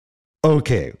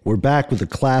Okay, we're back with a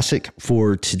classic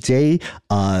for today.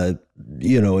 In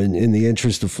the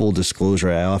interest of full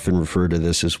disclosure, I often refer to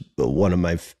this as one of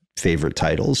my favorite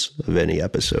titles of any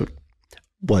episode.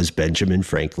 Was Benjamin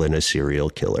Franklin a serial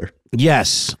killer?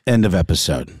 Yes. End of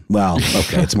episode. Well,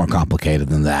 okay, it's more complicated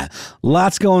than that.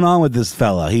 Lots going on with this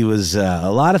fella. He was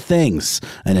a lot of things.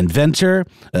 An inventor,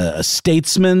 a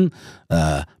statesman,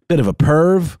 bit of a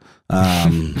perv,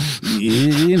 and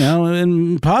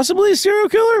possibly a serial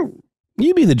killer.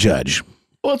 You be the judge.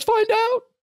 Let's find out.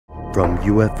 From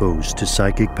UFOs to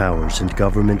psychic powers and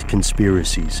government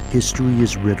conspiracies, history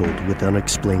is riddled with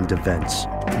unexplained events.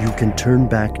 You can turn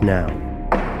back now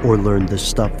or learn the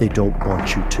stuff they don't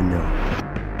want you to know.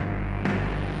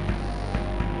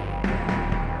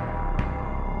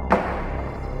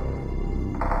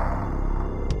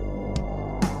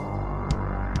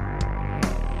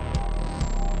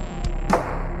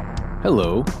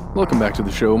 Hello, welcome back to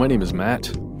the show. My name is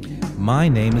Matt. My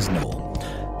name is Noel.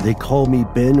 They call me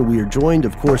Ben. We are joined,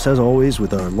 of course, as always,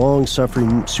 with our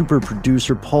long-suffering super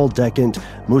producer, Paul Decant.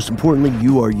 Most importantly,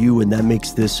 you are you, and that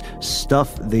makes this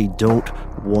stuff they don't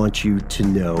want you to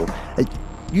know.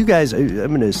 You guys, I'm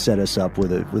going to set us up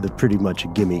with a pretty much a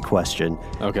gimme question.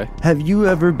 Okay. Have you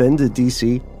ever been to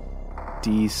D.C.?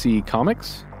 DC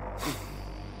Comics?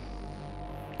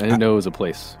 I didn't know it was a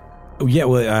place. Yeah,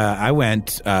 well, I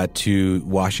went to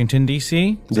Washington,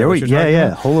 D.C.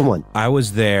 Yeah, hole in one. I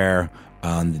was there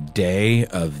on the day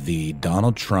of the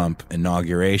Donald Trump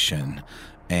inauguration,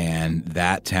 and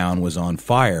that town was on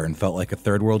fire and felt like a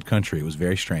third world country. It was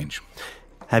very strange.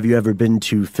 Have you ever been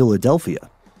to Philadelphia?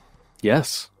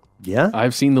 Yes. Yeah?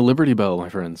 I've seen the Liberty Bell, my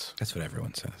friends. That's what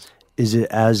everyone says. Is it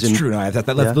as... It's true. No,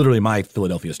 that's literally my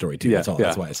Philadelphia story, too. Yeah,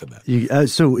 That's why I said that.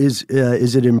 So is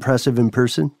it impressive in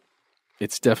person?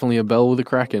 It's definitely a bell with a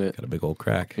crack in it. Got a big old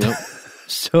crack. Yep.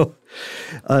 So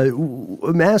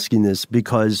I'm asking this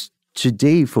because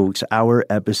today, folks, our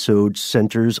episode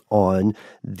centers on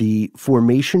the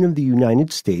formation of the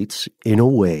United States in a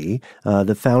way,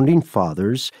 the founding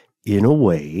fathers in a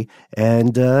way,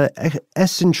 and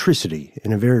eccentricity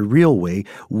in a very real way.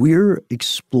 We're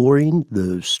exploring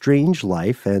the strange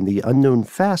life and the unknown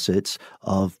facets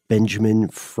of Benjamin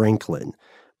Franklin.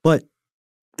 But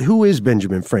who is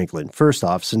Benjamin Franklin? First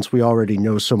off, since we already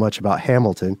know so much about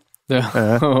Hamilton.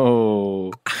 How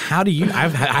do you? I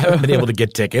haven't been able to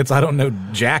get tickets. I don't know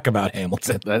jack about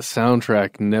Hamilton. That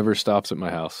soundtrack never stops at my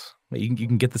house. Wait, you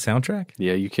can get the soundtrack?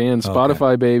 Yeah, you can.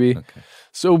 Spotify, baby. Okay.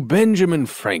 So Benjamin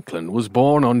Franklin was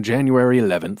born on January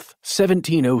 11th,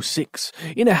 1706,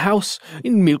 in a house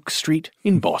in Milk Street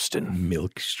in Boston.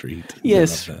 Milk Street.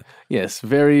 Yes,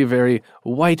 very, very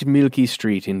white milky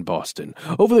street in Boston.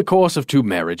 Over the course of 2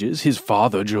 marriages, his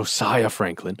father, Josiah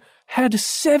Franklin, had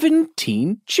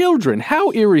 17 children.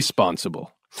 How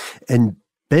irresponsible. And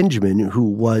Benjamin, who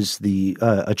was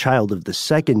a child of the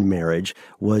second marriage,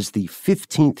 was the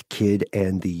 15th kid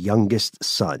and the youngest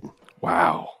son.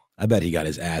 Wow. I bet he got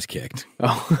his ass kicked.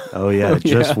 Oh yeah,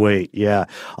 just wait. Yeah.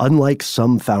 Unlike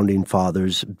some founding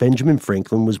fathers, Benjamin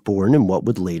Franklin was born in what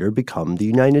would later become the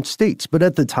United States. But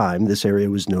at the time, this area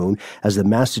was known as the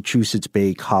Massachusetts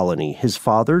Bay Colony. His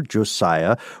father,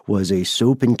 Josiah, was a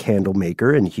soap and candle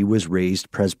maker, and he was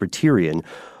raised Presbyterian.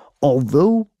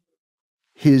 Although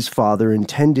his father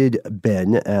intended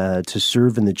Ben to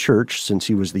serve in the church since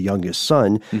he was the youngest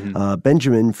son,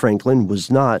 Benjamin Franklin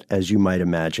was not, as you might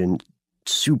imagine,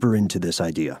 super into this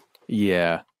idea.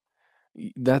 Yeah.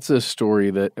 That's a story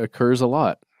that occurs a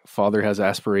lot. Father has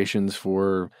aspirations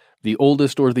for the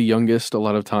oldest or the youngest a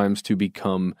lot of times to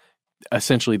become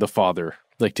essentially the father,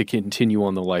 like to continue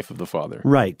on the life of the father.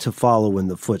 Right, to follow in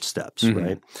the footsteps,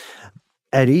 right?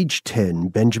 At age 10,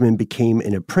 Benjamin became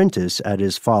an apprentice at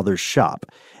his father's shop,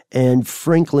 and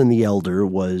Franklin the Elder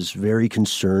was very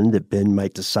concerned that Ben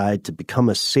might decide to become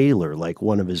a sailor like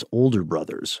one of his older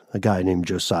brothers, a guy named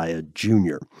Josiah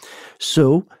Jr.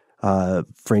 So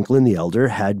Franklin the Elder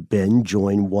had Ben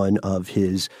join one of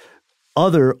his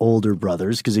other older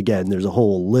brothers, because again, there's a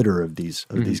whole litter of these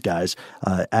guys,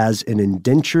 as an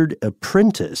indentured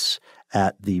apprentice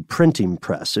at the printing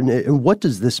press. And what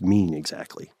does this mean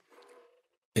exactly?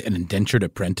 An indentured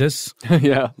apprentice?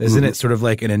 Yeah. Isn't it sort of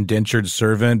like an indentured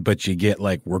servant, but you get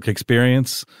like work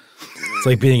experience? It's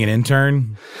like being an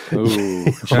intern.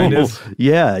 Ooh, kind of.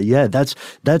 Yeah. That's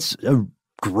a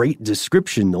great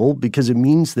description, Noel, because it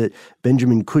means that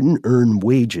Benjamin couldn't earn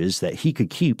wages that he could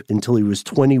keep until he was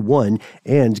 21.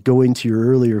 And going to your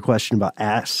earlier question about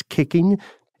ass kicking,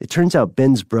 it turns out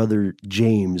Ben's brother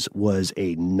James was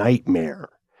a nightmare.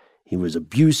 He was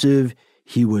abusive.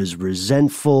 He was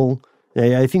resentful.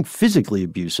 I think physically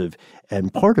abusive,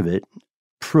 and part of it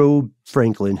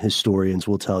pro-Franklin historians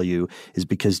will tell you is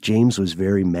because James was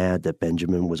very mad that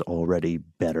Benjamin was already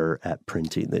better at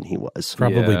printing than he was.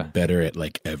 Probably better at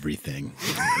like everything.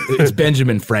 It's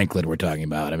Benjamin Franklin we're talking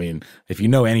about. I mean, if you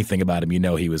know anything about him, you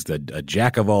know he was a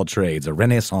jack of all trades, a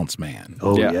Renaissance man.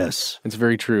 Oh, yes. It's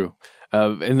very true.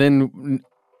 And then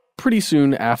pretty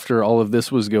soon after all of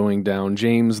this was going down,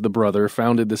 James, the brother,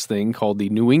 founded this thing called the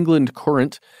New England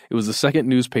Courant. It was the second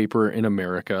newspaper in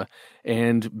America.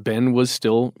 And Ben was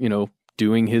still,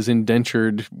 doing his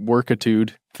indentured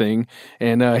workitude thing.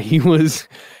 And he was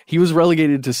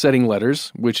relegated to setting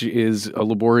letters, which is a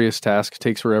laborious task,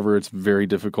 takes forever. It's very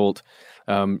difficult.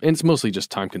 And it's mostly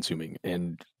just time consuming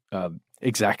and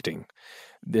exacting.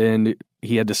 Then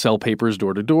he had to sell papers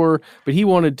door to door, but he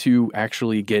wanted to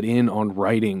actually get in on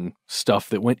writing stuff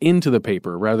that went into the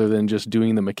paper rather than just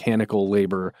doing the mechanical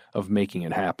labor of making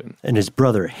it happen. And his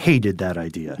brother hated that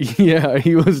idea. Yeah,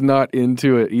 he was not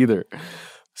into it either.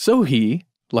 So he,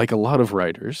 like a lot of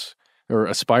writers, or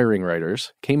aspiring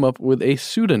writers, came up with a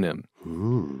pseudonym.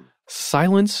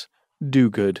 Silence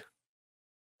Dogood.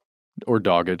 Or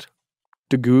Dogged.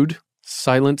 Dogood.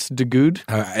 Silence Dogood.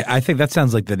 I think that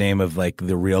sounds like the name of like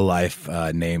the real life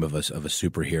name of a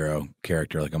superhero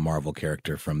character, like a Marvel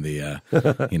character from the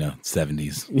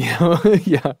 70s.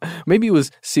 Yeah. Maybe it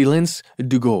was Silence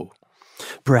Dogo.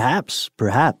 Perhaps.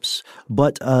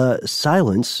 But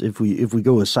Silence, if we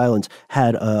go with Silence,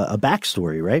 had a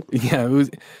backstory, right? Yeah.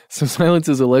 So Silence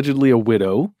is allegedly a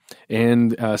widow,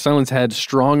 and Silence had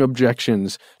strong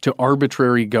objections to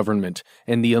arbitrary government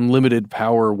and the unlimited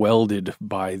power welded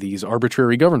by these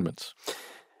arbitrary governments.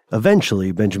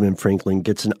 Eventually, Benjamin Franklin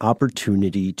gets an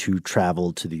opportunity to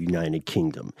travel to the United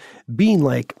Kingdom. Being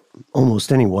like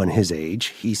almost anyone his age,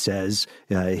 he says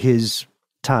his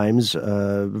Times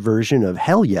version of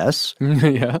hell yes,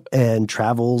 and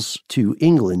travels to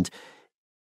England.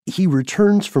 He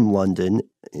returns from London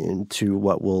into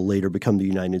what will later become the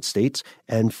United States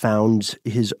and founds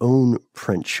his own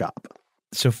print shop.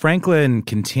 So Franklin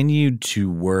continued to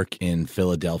work in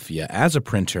Philadelphia as a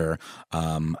printer,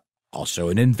 also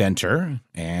an inventor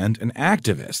and an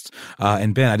activist.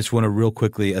 And Ben, I just want to real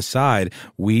quickly aside,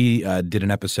 we did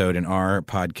an episode in our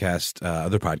podcast,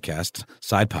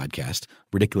 side podcast,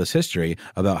 Ridiculous History,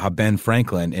 about how Ben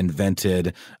Franklin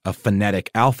invented a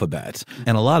phonetic alphabet.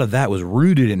 And a lot of that was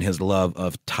rooted in his love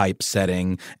of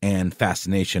typesetting and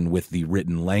fascination with the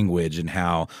written language and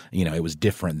how, it was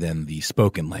different than the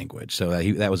spoken language. So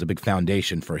that was a big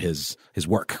foundation for his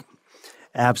work.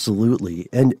 Absolutely.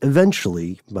 And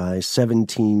eventually, by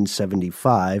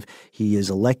 1775, he is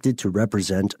elected to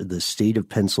represent the state of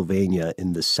Pennsylvania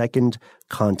in the Second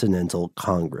Continental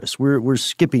Congress. We're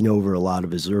skipping over a lot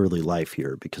of his early life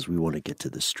here because we want to get to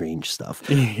the strange stuff.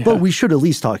 Yeah. But we should at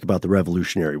least talk about the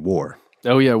Revolutionary War.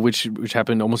 Oh, yeah, which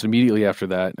happened almost immediately after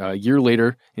that. A year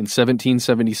later, in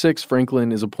 1776,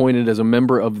 Franklin is appointed as a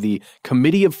member of the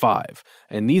Committee of Five.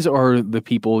 And these are the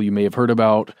people you may have heard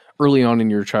about early on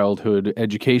in your childhood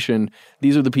education.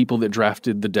 These are the people that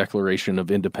drafted the Declaration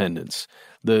of Independence.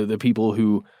 The people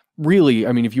who really,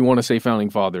 if you want to say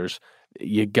founding fathers,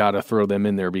 you got to throw them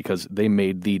in there because they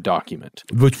made the document.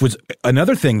 Which was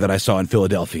another thing that I saw in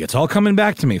Philadelphia. It's all coming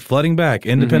back to me, flooding back.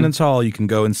 Independence Hall, you can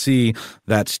go and see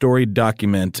that storied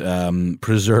document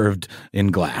preserved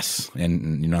in glass,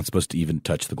 and you're not supposed to even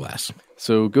touch the glass.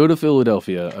 So go to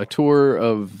Philadelphia, a tour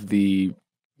of the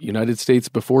United States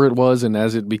before it was and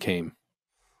as it became.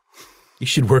 You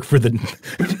should work for the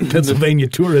Pennsylvania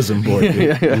Tourism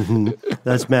Board.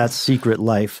 That's Matt's secret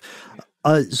life.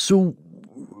 So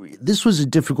this was a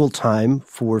difficult time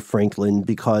for Franklin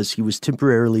because he was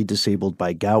temporarily disabled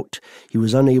by gout. He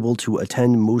was unable to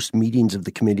attend most meetings of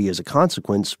the committee as a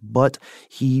consequence, but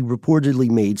he reportedly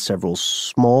made several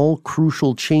small,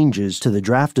 crucial changes to the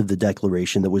draft of the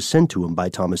Declaration that was sent to him by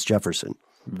Thomas Jefferson.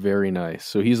 Very nice.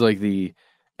 So he's like the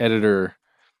editor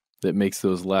that makes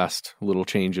those last little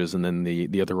changes, and then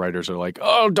the other writers are like,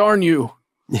 oh, darn you.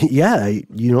 Yeah,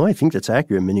 I think that's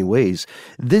accurate in many ways.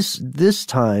 This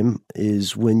time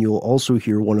is when you'll also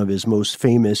hear one of his most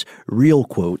famous real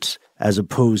quotes, as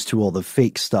opposed to all the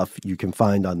fake stuff you can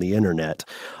find on the internet.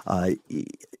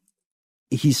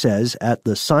 He says, at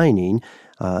the signing,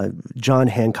 John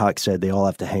Hancock said they all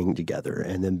have to hang together.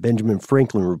 And then Benjamin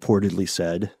Franklin reportedly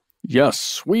said,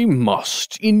 yes, we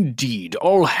must indeed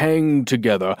all hang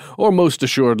together, or most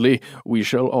assuredly, we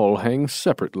shall all hang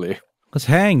separately. Let's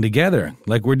hang together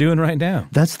like we're doing right now.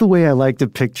 That's the way I like to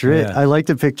picture it. Yeah. I like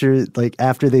to picture, like,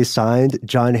 after they signed,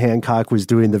 John Hancock was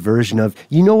doing the version of,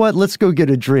 you know what, let's go get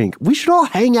a drink. We should all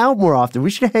hang out more often. We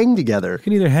should hang together. You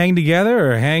can either hang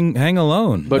together or hang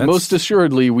alone. But most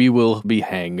assuredly, we will be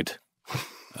hanged.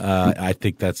 I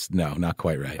think that's not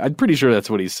quite right. I'm pretty sure that's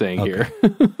what he's saying here.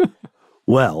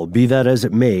 Well, be that as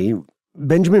it may,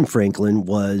 Benjamin Franklin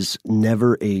was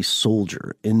never a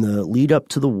soldier. In the lead up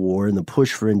to the war and the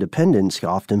push for independence, he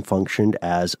often functioned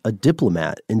as a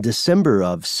diplomat. In December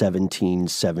of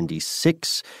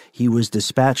 1776, he was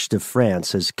dispatched to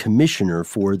France as commissioner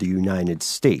for the United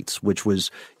States, which was,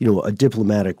 a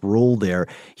diplomatic role there.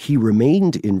 He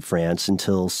remained in France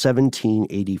until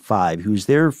 1785. He was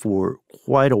there for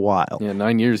quite a while. Yeah,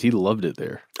 9 years. He loved it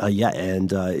there.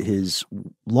 And his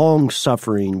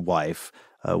long-suffering wife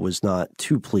was not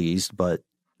too pleased, but,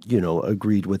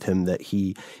 agreed with him that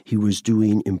he was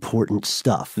doing important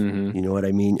stuff. Mm-hmm. You know what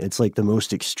I mean? It's like the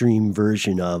most extreme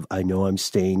version of, I know I'm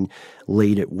staying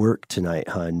late at work tonight,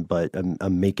 hon, but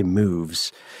I'm making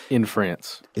moves. In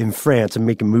France. I'm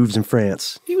making moves in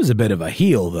France. He was a bit of a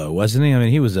heel, though, wasn't he? I mean,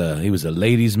 he was a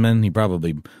ladies' man. He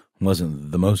probably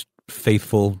wasn't the most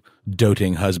faithful,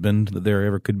 doting husband that there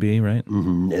ever could be, right?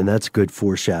 Mm-hmm. And that's good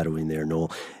foreshadowing there,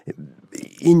 Noel.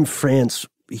 In France,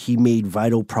 he made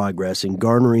vital progress in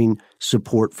garnering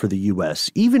support for the U.S.,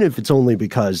 even if it's only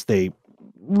because they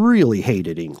really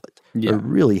hated England or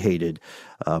really hated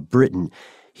Britain.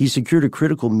 He secured a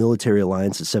critical military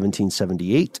alliance in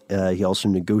 1778. He also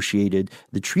negotiated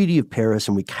the Treaty of Paris,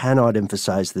 and we cannot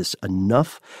emphasize this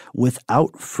enough.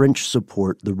 Without French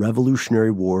support, the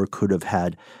Revolutionary War could have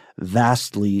had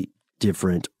vastly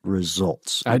different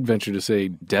results. I'd venture to say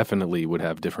definitely would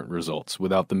have different results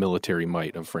without the military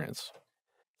might of France.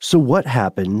 So what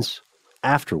happens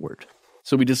afterward?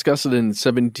 So we discussed it in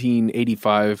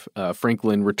 1785.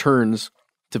 Franklin returns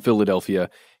to Philadelphia.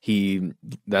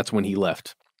 That's when he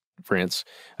left France.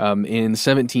 In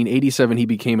 1787, he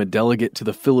became a delegate to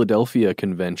the Philadelphia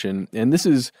Convention. And this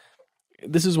is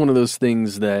one of those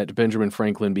things that Benjamin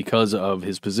Franklin, because of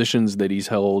his positions that he's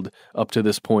held up to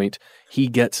this point, he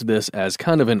gets this as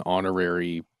kind of an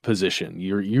honorary position.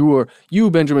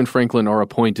 You, Benjamin Franklin, are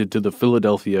appointed to the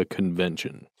Philadelphia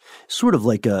Convention. Sort of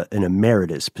like an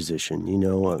emeritus position,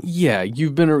 Yeah,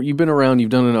 you've been around, you've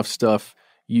done enough stuff.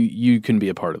 You can be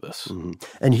a part of this. Mm-hmm.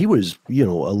 And he was, a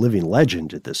living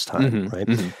legend at this time, right?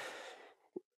 Mm-hmm.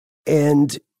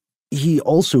 And he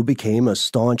also became a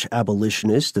staunch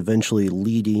abolitionist, eventually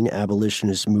leading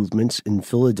abolitionist movements in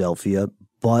Philadelphia,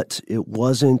 but it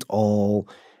wasn't all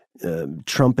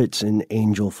trumpets and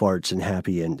angel farts and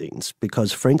happy endings,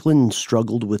 because Franklin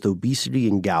struggled with obesity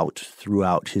and gout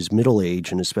throughout his middle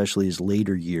age and especially his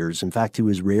later years. In fact, he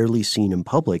was rarely seen in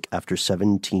public after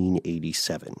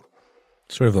 1787.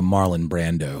 Sort of a Marlon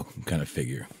Brando kind of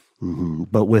figure. Mm-hmm.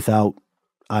 But without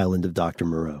Island of Dr.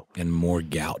 Moreau. And more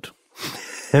gout.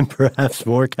 And perhaps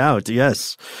more gout,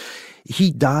 yes.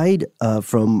 He died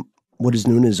from what is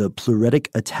known as a pleuritic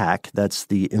attack. That's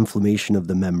the inflammation of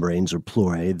the membranes, or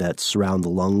pleurae, that surround the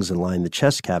lungs and line the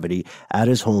chest cavity, at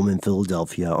his home in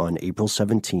Philadelphia on April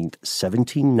 17th,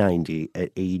 1790, at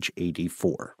age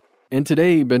 84. And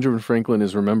today, Benjamin Franklin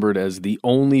is remembered as the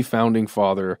only founding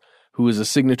father who is a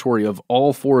signatory of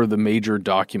all four of the major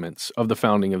documents of the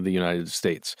founding of the United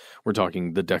States. We're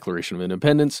talking the Declaration of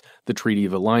Independence, the Treaty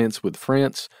of Alliance with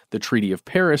France, the Treaty of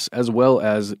Paris, as well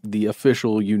as the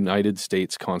official United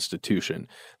States Constitution.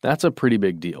 That's a pretty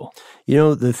big deal.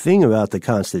 The thing about the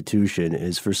Constitution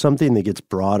is, for something that gets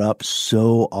brought up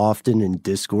so often in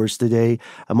discourse today,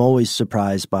 I'm always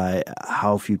surprised by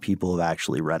how few people have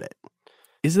actually read it.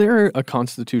 Is there a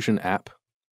Constitution app?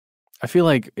 I feel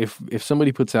like if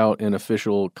somebody puts out an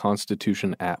official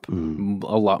Constitution app, a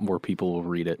lot more people will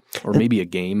read it. Or maybe a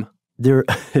game.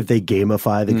 If they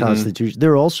gamify the Constitution,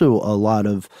 there are also a lot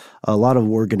of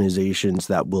organizations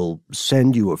that will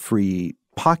send you a free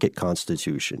pocket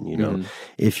Constitution.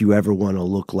 If you ever want to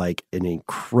look like an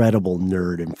incredible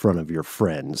nerd in front of your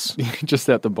friends, just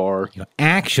at the bar.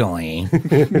 Actually,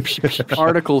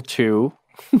 Article 2.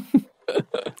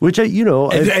 Which,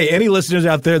 hey, any listeners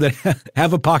out there that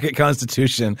have a pocket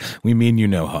Constitution, we mean you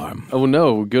no harm. Oh,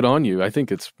 no, good on you. I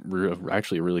think it's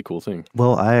actually a really cool thing.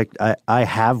 Well, I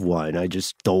have one. I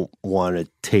just don't want to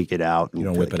take it out. You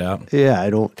don't whip it out? Yeah, I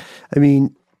don't. I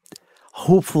mean,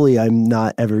 hopefully I'm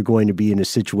not ever going to be in a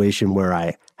situation where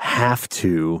I have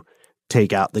to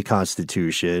take out the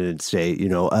Constitution and say,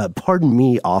 pardon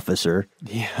me, officer.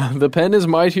 Yeah, the pen is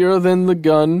mightier than the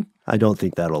gun. I don't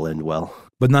think that'll end well.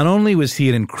 But not only was he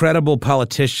an incredible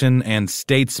politician and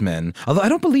statesman, although I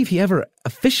don't believe he ever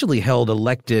officially held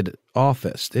elected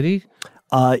office, did he?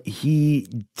 He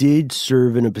did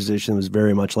serve in a position that was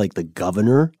very much like the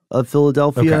governor of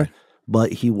Philadelphia. Okay.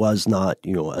 but he was not,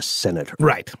 a senator.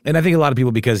 Right. And I think a lot of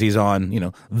people, because he's on,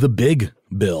 the big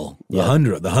bill, the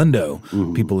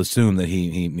hundo, people assume that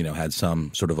he had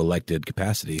some sort of elected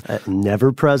capacity.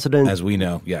 Never president. As we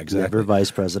know. Yeah, exactly. Never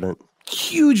vice president.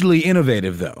 Hugely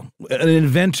innovative, though. An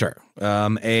inventor,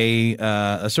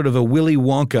 a sort of a Willy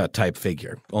Wonka type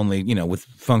figure, only, with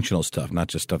functional stuff, not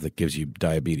just stuff that gives you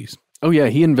diabetes. Oh, yeah.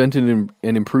 He invented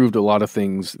and improved a lot of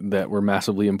things that were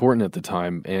massively important at the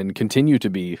time and continue to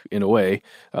be, in a way.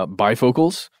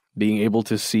 Bifocals, being able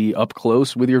to see up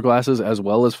close with your glasses as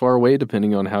well as far away,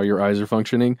 depending on how your eyes are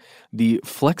functioning. The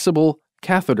flexible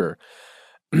catheter.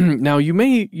 Now, you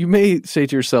may say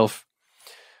to yourself,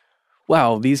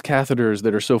 wow, these catheters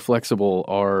that are so flexible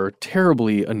are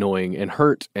terribly annoying and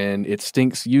hurt, and it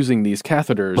stinks using these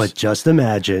catheters. But just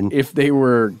imagine if they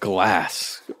were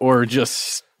glass or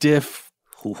just stiff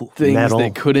things metal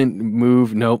that couldn't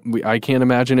move. Nope, I can't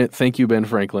imagine it. Thank you, Ben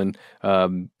Franklin.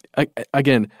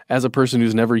 Again, as a person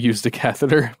who's never used a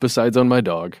catheter besides on my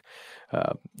dog,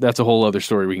 that's a whole other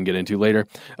story we can get into later.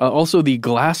 Also, the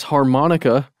glass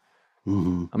harmonica.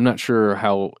 I'm not sure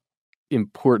how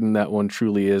important that one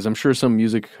truly is. I'm sure some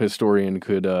music historian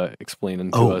could explain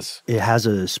it to us. It has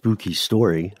a spooky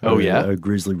story. A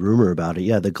grisly rumor about it.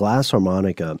 Yeah, the glass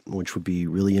harmonica, which would be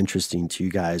really interesting to you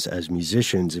guys as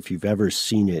musicians if you've ever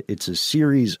seen it. It's a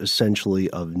series essentially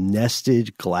of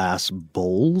nested glass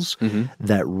bowls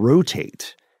that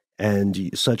rotate, and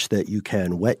such that you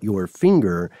can wet your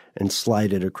finger and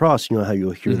slide it across. You know how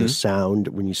you'll hear the sound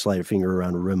when you slide a finger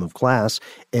around a rim of glass,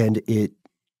 and it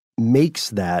makes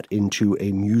that into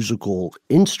a musical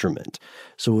instrument.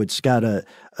 So it's got a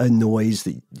noise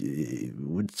that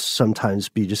would sometimes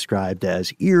be described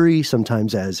as eerie,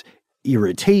 sometimes as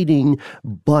irritating.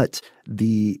 But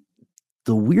the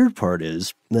weird part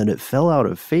is that it fell out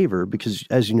of favor because,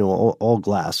 as you know, all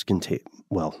glass contain,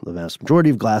 well, the vast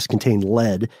majority of glass contained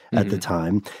lead at the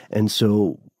time. And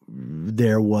so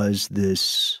there was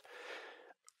this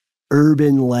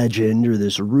urban legend or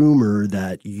this rumor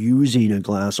that using a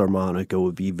glass harmonica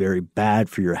would be very bad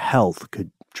for your health,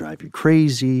 could drive you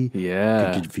crazy,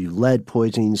 could give you lead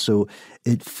poisoning. So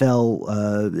it fell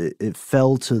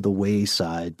to the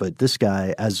wayside. But this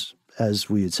guy, as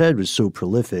we had said, was so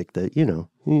prolific that, you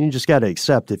just got to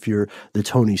accept, if you're the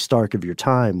Tony Stark of your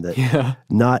time, that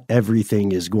not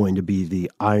everything is going to be the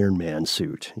Iron Man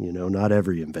suit, not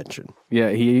every invention. Yeah,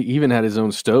 he even had his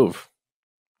own stove.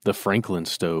 The Franklin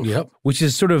stove. Yep. Which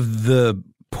is sort of the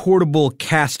portable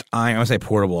cast iron. I would say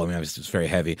portable. I mean, obviously it's very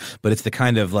heavy, but it's the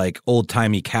kind of like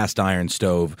old-timey cast iron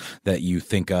stove that you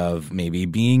think of maybe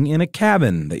being in a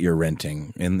cabin that you're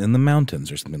renting in the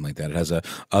mountains or something like that. It has a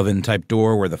oven-type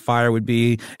door where the fire would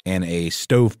be and a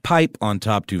stove pipe on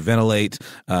top to ventilate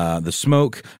the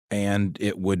smoke, and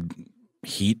it would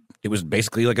heat. It was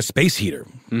basically like a space heater.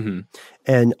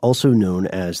 And also known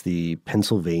as the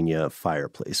Pennsylvania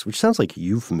fireplace, which sounds like a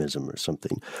euphemism or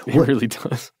something. It really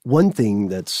does. One thing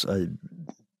that's, I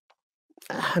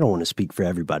don't want to speak for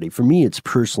everybody. For me, it's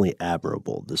personally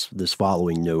admirable, this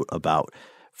following note about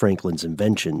Franklin's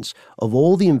inventions. Of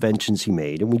all the inventions he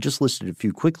made, and we just listed a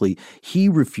few quickly, he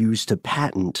refused to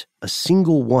patent a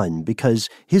single one because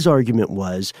his argument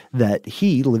was that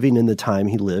he, living in the time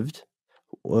he lived,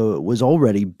 was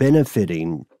already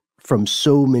benefiting from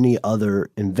so many other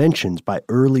inventions by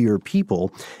earlier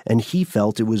people, and he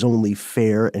felt it was only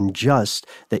fair and just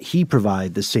that he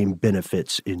provide the same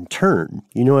benefits in turn.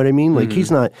 You know what I mean? Like, he's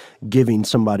not giving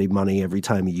somebody money every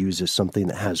time he uses something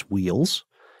that has wheels.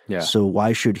 Yeah. So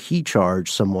why should he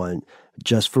charge someone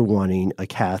just for wanting a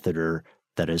catheter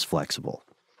that is flexible?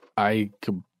 I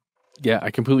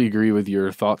completely agree with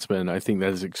your thoughts, Ben. I think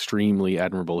that is extremely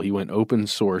admirable. He went open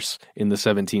source in the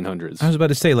 1700s. I was about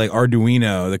to say, like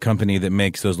Arduino, the company that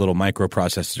makes those little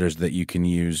microprocessors that you can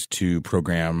use to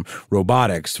program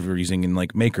robotics for using in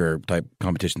like maker type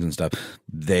competitions and stuff,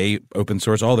 they open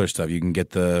source all their stuff. You can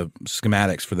get the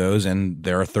schematics for those, and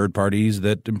there are third parties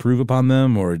that improve upon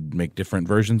them or make different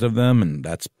versions of them, and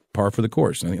that's par for the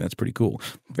course. I think that's pretty cool.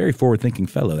 Very forward-thinking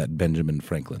fellow, that Benjamin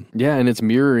Franklin. Yeah, and it's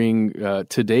mirroring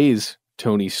today's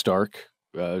Tony Stark,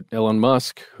 Elon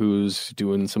Musk, who's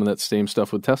doing some of that same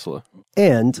stuff with Tesla.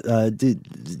 And,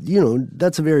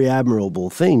 that's a very admirable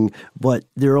thing, but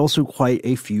there are also quite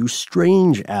a few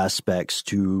strange aspects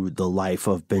to the life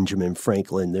of Benjamin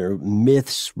Franklin. There are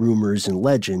myths, rumors, and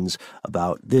legends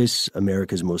about this,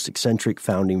 America's most eccentric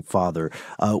founding father.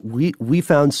 We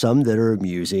found some that are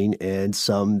amusing and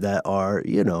some that are,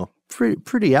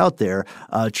 pretty out there.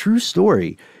 True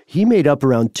story. He made up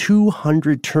around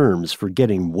 200 terms for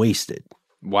getting wasted.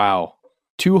 Wow.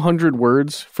 200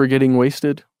 words for getting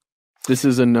wasted? This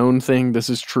is a known thing. This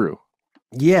is true.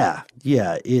 Yeah.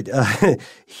 Because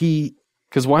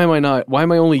why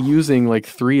am I only using like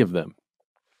 3 of them?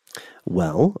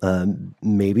 Well,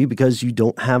 maybe because you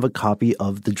don't have a copy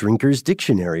of the Drinker's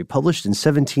Dictionary, published in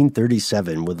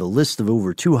 1737, with a list of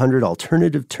over 200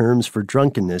 alternative terms for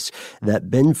drunkenness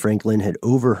that Ben Franklin had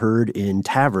overheard in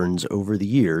taverns over the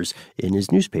years in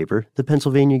his newspaper, the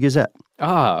Pennsylvania Gazette.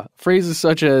 Phrases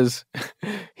such as,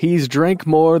 he's drank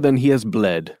more than he has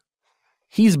bled.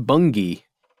 He's bungy.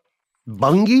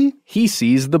 Bungy? He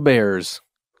sees the bears.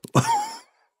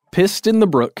 Pissed in the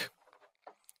brook.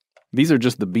 These are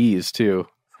just the bees, too.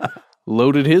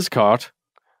 Loaded his cart.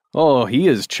 Oh, he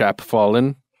is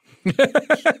chap-fallen.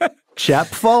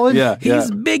 Chap-fallen? Yeah.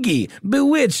 He's biggie,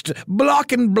 bewitched,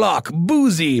 block and block,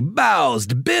 boozy,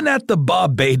 boused, been at the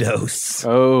Barbados.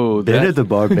 Oh, Been at the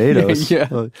Barbados.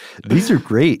 Yeah. These are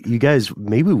great. You guys,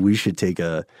 maybe we should take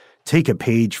a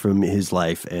page from his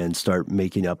life and start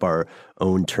making up our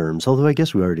own terms. Although I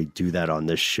guess we already do that on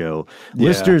this show. Yeah.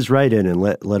 Listeners, write in and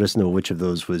let us know which of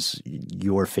those was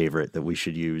your favorite that we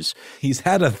should use. He's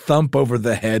had a thump over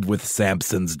the head with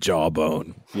Samson's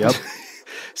jawbone. Yep.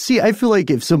 See, I feel like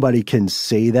if somebody can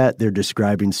say that, they're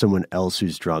describing someone else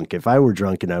who's drunk. If I were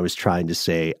drunk and I was trying to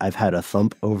say, I've had a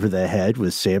thump over the head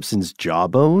with Samson's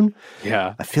jawbone,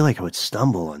 Yeah. I feel like I would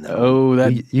stumble on that. Oh,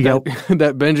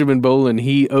 that Benjamin Bolin,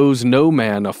 he owes no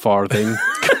man a farthing.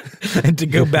 And to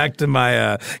go back to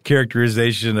my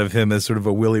characterization of him as sort of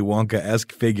a Willy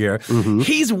Wonka-esque figure,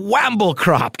 he's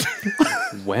wamble-cropped.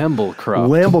 Wamble-cropped.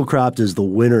 Wamble-cropped is the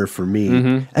winner for me.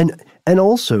 Mm-hmm. And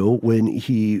also when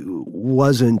he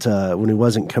wasn't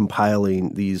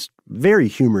compiling these very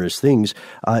humorous things,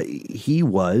 he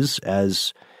was,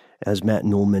 as Matt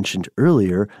Knoll mentioned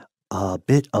earlier, a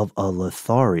bit of a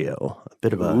Lothario, a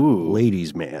bit of a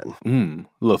ladies' man.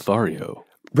 Lothario.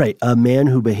 Right, a man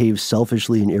who behaves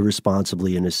selfishly and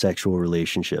irresponsibly in his sexual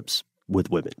relationships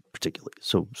with women, particularly.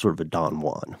 So sort of a Don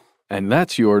Juan. And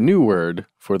that's your new word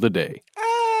for the day.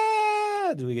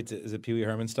 Do we get to, is it Pee Wee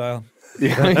Herman style?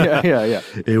 Yeah.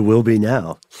 It will be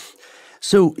now.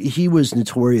 So he was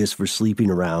notorious for sleeping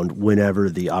around whenever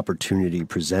the opportunity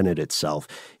presented itself.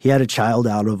 He had a child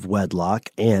out of wedlock,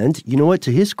 and you know what?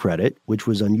 To his credit, which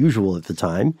was unusual at the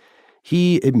time,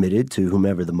 he admitted to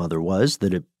whomever the mother was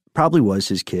that it probably was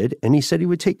his kid, and he said he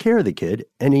would take care of the kid,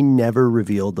 and he never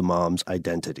revealed the mom's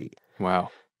identity.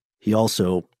 Wow. He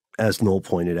also, as Noel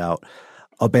pointed out,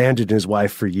 abandoned his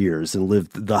wife for years and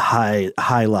lived the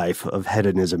high life of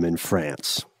hedonism in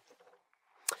France.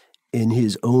 In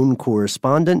his own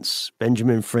correspondence,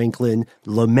 Benjamin Franklin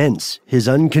laments his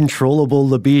uncontrollable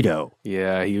libido.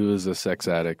 Yeah, he was a sex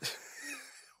addict.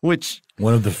 Which...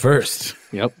 One of the first.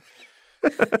 Yep.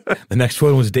 The next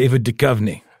one was David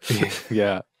Duchovny.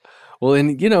 Yeah. Well,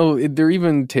 and, there are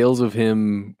even tales of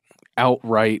him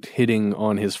outright hitting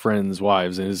on his friends'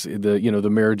 wives and the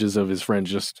marriages of his friends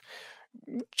just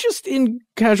in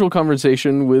casual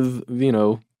conversation with,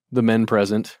 the men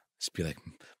present. Just be like,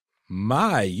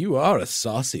 my, you are a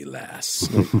saucy lass.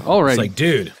 All right. It's like,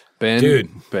 dude,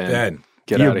 Ben,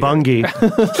 get you're out of bungy.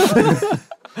 here.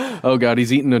 Oh, God,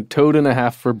 he's eating a toad and a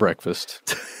half for breakfast.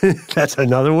 That's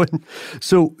another one.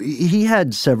 So he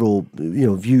had several,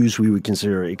 views we would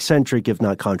consider eccentric, if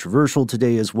not controversial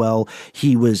today as well.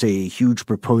 He was a huge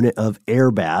proponent of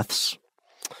air baths.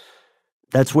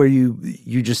 That's where you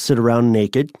just sit around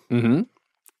naked,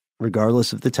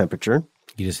 regardless of the temperature.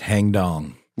 You just hang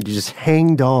dong. You just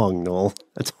hang dong, Noel.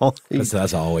 That's all.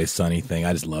 That's always sunny thing.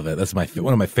 I just love it. That's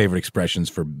one of my favorite expressions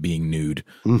for being nude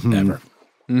ever.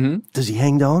 Mm-hmm. Does he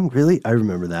hang dong? Really? I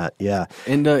remember that. Yeah.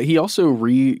 And he also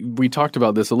we talked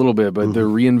about this a little bit, but the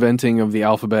reinventing of the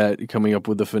alphabet, coming up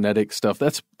with the phonetic stuff,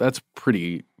 that's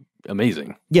pretty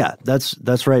amazing. Yeah,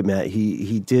 that's right, Matt.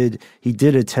 He did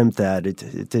attempt that.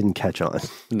 It didn't catch on.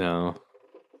 No.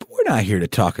 But we're not here to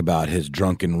talk about his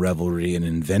drunken revelry and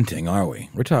inventing, are we?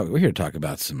 We're here to talk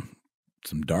about some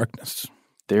darkness.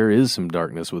 There is some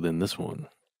darkness within this one.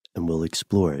 And we'll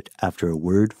explore it after a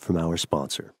word from our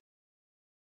sponsor.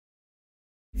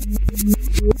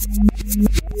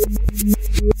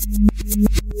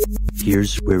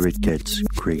 Here's where it gets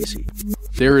crazy.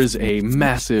 There is a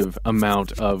massive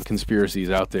amount of conspiracies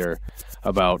out there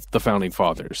about the Founding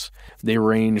Fathers. They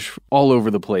range all over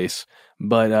the place,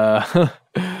 but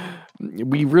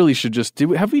we really should just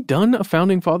have we done a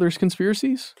Founding Fathers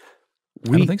conspiracies?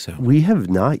 I don't think so. We have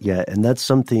not yet, and that's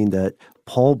something that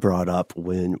Paul brought up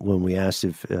when we asked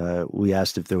if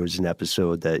there was an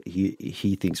episode that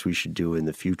he thinks we should do in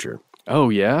the future. Oh,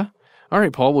 yeah? All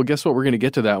right, Paul. Well, guess what? We're going to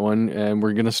get to that one, and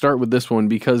we're going to start with this one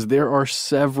because there are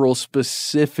several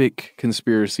specific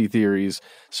conspiracy theories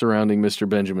surrounding Mr.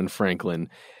 Benjamin Franklin.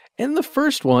 And the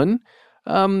first one,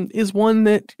 is one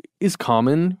that is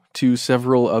common to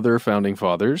several other founding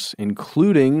fathers,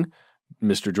 including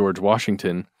Mr. George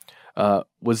Washington,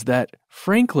 was that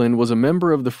Franklin was a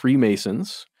member of the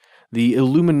Freemasons, the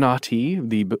Illuminati,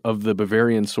 of the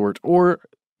Bavarian sort, or,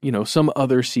 some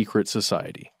other secret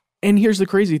society. And here's the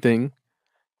crazy thing.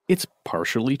 It's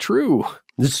partially true.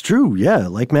 It's true, yeah.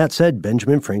 Like Matt said,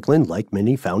 Benjamin Franklin, like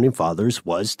many founding fathers,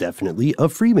 was definitely a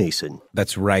Freemason.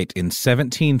 That's right. In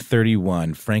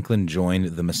 1731, Franklin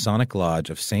joined the Masonic Lodge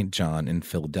of St. John in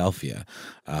Philadelphia.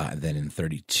 Then in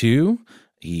 32,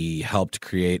 he helped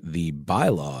create the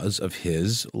bylaws of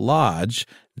his lodge.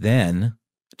 Then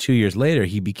 2 years later,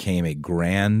 he became a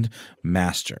Grand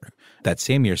Master. That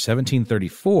same year,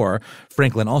 1734,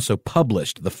 Franklin also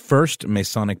published the first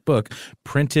Masonic book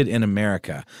printed in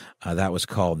America. That was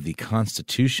called The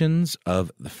Constitutions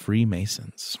of the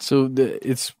Freemasons. So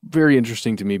it's very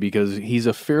interesting to me because he's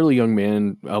a fairly young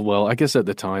man. Well, I guess at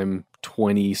the time,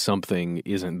 20-something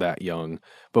isn't that young.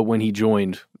 But when he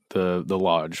joined the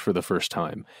lodge for the first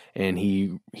time, and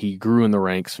he grew in the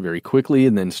ranks very quickly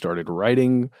and then started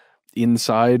writing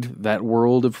inside that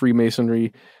world of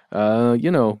Freemasonry,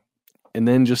 and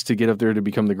then just to get up there to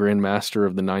become the Grand Master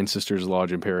of the Nine Sisters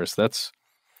Lodge in Paris, that's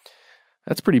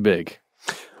pretty big.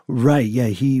 Right, yeah.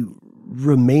 He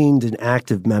remained an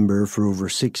active member for over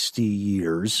 60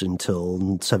 years until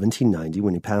 1790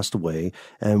 when he passed away.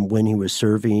 And when he was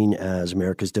serving as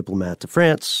America's diplomat to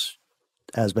France,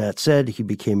 as Matt said, he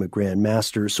became a Grand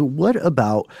Master. So what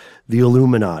about the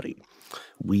Illuminati?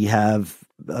 We have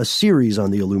a series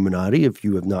on the Illuminati. If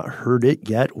you have not heard it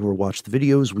yet or watched the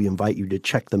videos, we invite you to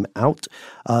check them out.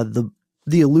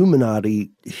 The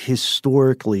Illuminati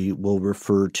historically will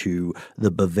refer to the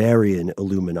Bavarian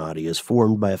Illuminati as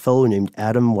formed by a fellow named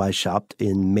Adam Weishaupt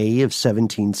in May of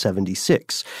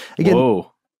 1776. Again,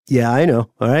 whoa. Yeah, I know.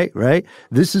 All right, right?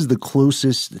 This is the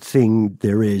closest thing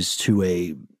there is to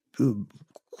a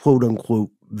quote-unquote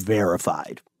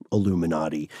verified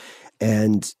Illuminati.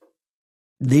 And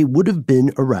they would have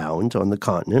been around on the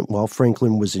continent while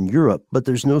Franklin was in Europe, but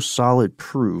there's no solid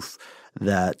proof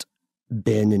that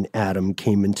Ben and Adam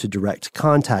came into direct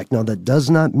contact. Now, that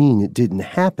does not mean it didn't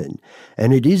happen.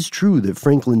 And it is true that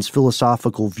Franklin's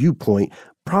philosophical viewpoint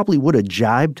probably would have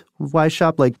jibed with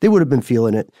Weishaupt. Like, they would have been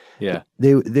feeling it. Yeah.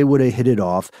 They would have hit it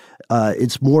off.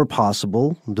 It's more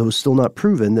possible, though still not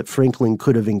proven, that Franklin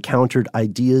could have encountered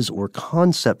ideas or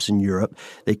concepts in Europe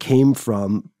that came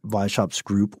from Weishaupt's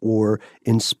group or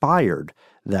inspired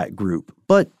that group.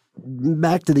 But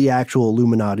back to the actual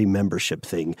Illuminati membership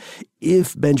thing.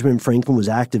 If Benjamin Franklin was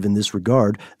active in this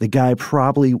regard, the guy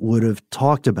probably would have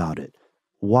talked about it.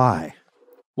 Why?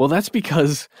 Well, that's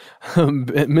because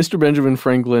Mr. Benjamin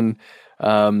Franklin,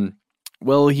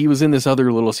 he was in this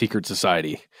other little secret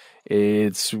society.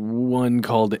 It's one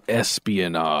called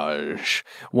espionage,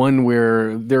 one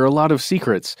where there are a lot of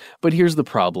secrets. But here's the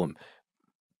problem.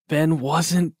 Ben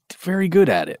wasn't very good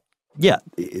at it. Yeah,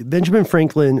 Benjamin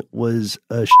Franklin was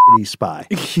a shitty spy.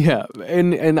 Yeah,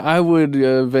 and I would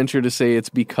venture to say it's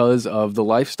because of the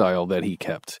lifestyle that he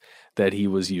kept, that he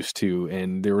was used to,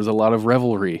 and there was a lot of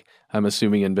revelry, I'm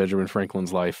assuming, in Benjamin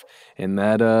Franklin's life, and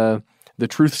that the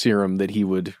truth serum that he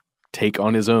would take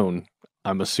on his own,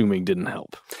 I'm assuming, didn't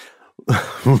help.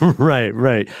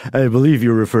 Right. I believe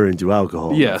you're referring to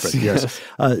alcohol. Yes.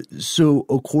 So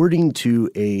according to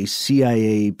a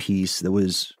CIA piece that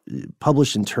was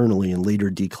published internally and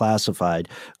later declassified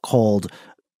called,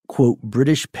 quote,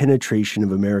 British Penetration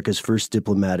of America's First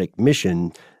Diplomatic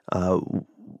Mission,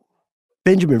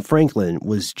 Benjamin Franklin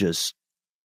was just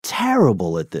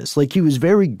terrible at this. Like, he was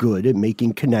very good at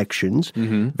making connections,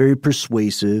 very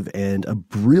persuasive, and a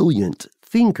brilliant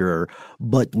thinker,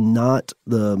 but not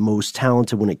the most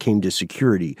talented when it came to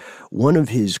security. One of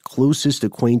his closest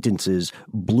acquaintances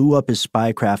blew up his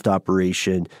spycraft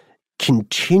operation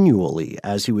continually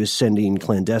as he was sending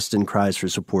clandestine cries for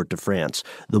support to France.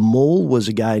 The mole was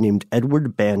a guy named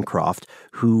Edward Bancroft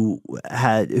who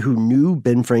knew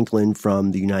Ben Franklin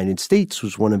from the United States,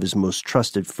 was one of his most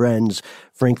trusted friends.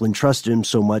 Franklin trusted him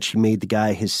so much he made the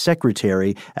guy his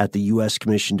secretary at the U.S.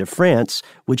 Commission to France,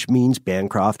 which means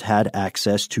Bancroft had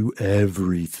access to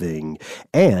everything.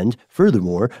 And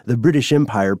furthermore, the British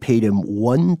Empire paid him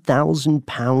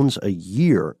 £1,000 a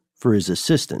year for his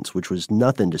assistance, which was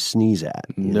nothing to sneeze at.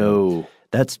 No.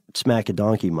 That's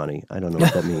smack-a-donkey money. I don't know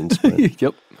what that means. But.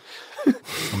 Yep.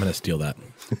 I'm going to steal that.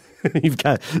 You've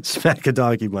got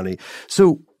smack-a-donkey money.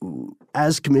 So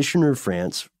as Commissioner of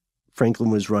France, Franklin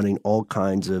was running all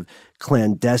kinds of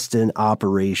clandestine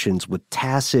operations with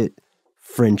tacit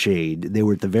French aid. They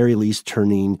were at the very least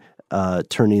turning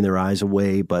their eyes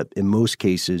away, but in most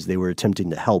cases they were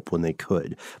attempting to help when they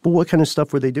could. But what kind of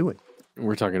stuff were they doing?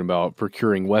 We're talking about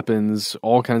procuring weapons,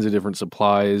 all kinds of different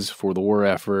supplies for the war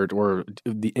effort or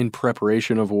in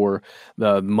preparation of war,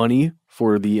 the money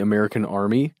for the American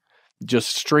Army,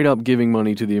 just straight up giving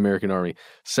money to the American Army,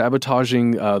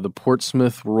 sabotaging the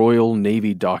Portsmouth Royal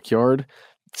Navy dockyard.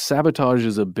 Sabotage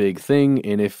is a big thing,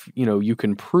 and if you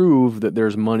can prove that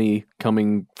there's money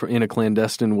coming in a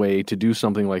clandestine way to do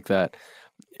something like that,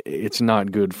 it's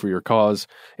not good for your cause.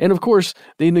 And of course,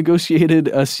 they negotiated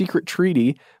a secret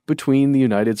treaty between the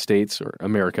United States, or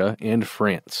America, and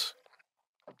France.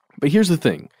 But here's the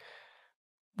thing.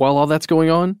 While all that's going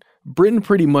on, Britain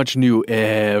pretty much knew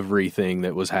everything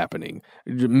that was happening.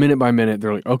 Minute by minute,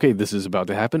 they're like, okay, this is about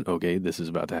to happen. Okay, this is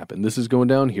about to happen. This is going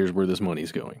down. Here's where this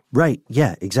money's going. Right.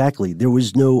 Yeah, exactly. There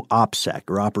was no OPSEC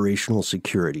or operational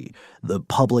security. The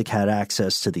public had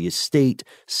access to the estate.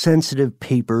 Sensitive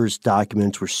papers,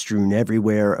 documents were strewn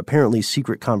everywhere. Apparently,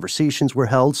 secret conversations were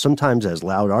held, sometimes as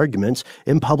loud arguments,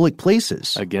 in public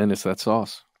places. Again, it's that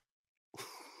sauce.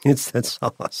 It's that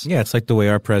sauce. Yeah, it's like the way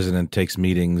our president takes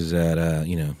meetings at,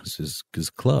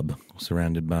 his club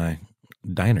surrounded by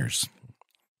diners.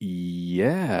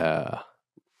 Yeah.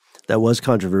 That was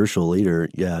controversial later.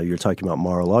 Yeah, you're talking about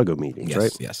Mar-a-Lago meetings,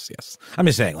 right? Yes. I'm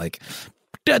just saying, like,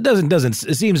 that doesn't.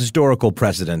 It seems historical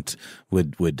precedent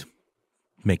would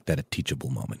make that a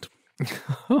teachable moment.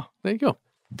 Oh, there you go.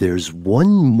 There's one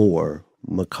more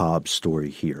macabre story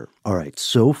here. All right,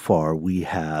 so far we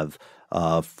have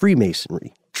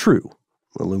Freemasonry. True.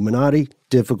 Illuminati,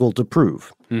 difficult to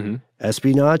prove. Mm-hmm.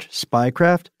 Espionage,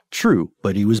 spycraft, true,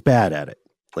 but he was bad at it.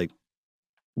 Like,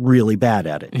 really bad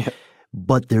at it. Yeah.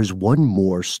 But there's one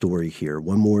more story here,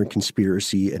 one more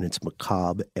conspiracy, and it's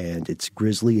macabre, and it's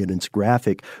grisly, and it's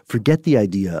graphic. Forget the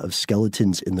idea of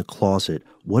skeletons in the closet.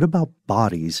 What about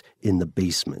bodies in the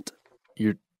basement?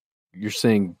 You're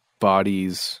saying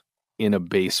bodies in a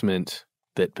basement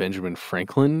that Benjamin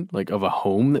Franklin, like of a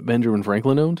home that Benjamin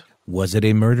Franklin owned? Was it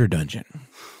a murder dungeon?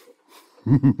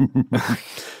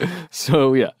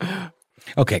 So, yeah.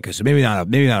 Okay, because maybe not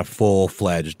a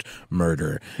full-fledged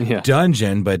murder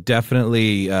dungeon, but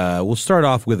definitely we'll start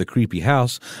off with a creepy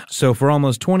house. So for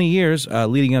almost 20 years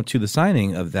leading up to the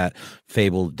signing of that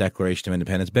fabled Declaration of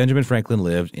Independence, Benjamin Franklin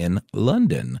lived in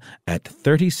London at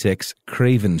 36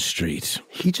 Craven Street.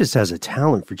 He just has a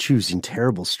talent for choosing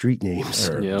terrible street names.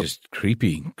 Or just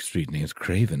creepy street names.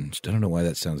 Craven. I don't know why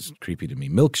that sounds creepy to me.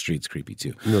 Milk Street's creepy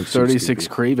too. 36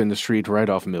 Craven Street right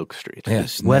off Milk Street.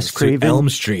 Yes. West Craven. Elm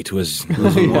Street was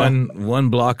one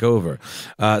block over.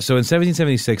 So in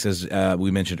 1776, as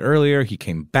we mentioned earlier, he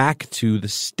came back to the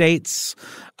States.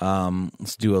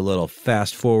 Let's do a little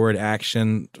fast forward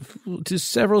action to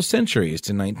several centuries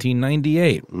to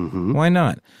 1998. Mm-hmm. Why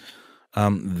not?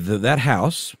 That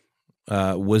house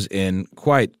was in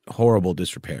quite horrible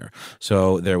disrepair.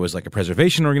 So there was like a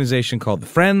preservation organization called the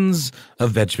Friends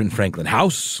of Benjamin Franklin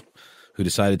House, who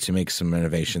decided to make some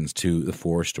renovations to the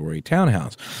 4-story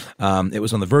townhouse. It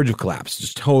was on the verge of collapse,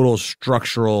 just total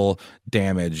structural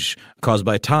damage caused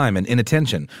by time and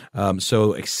inattention.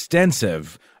 So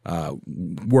extensive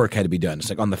work had to be done. It's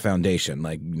like on the foundation,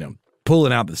 like,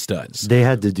 pulling out the studs. They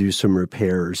had to do some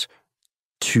repairs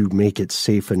to make it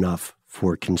safe enough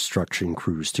for construction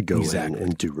crews to go in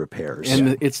and do repairs.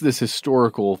 And it's this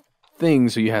historical thing,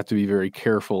 so you have to be very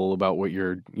careful about what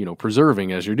you're,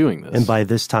 preserving as you're doing this. And by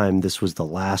this time, this was the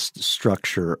last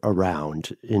structure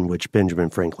around in which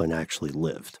Benjamin Franklin actually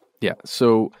lived. Yeah,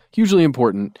 so hugely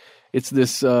important. It's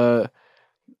this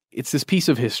piece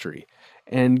of history.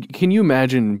 And can you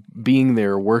imagine being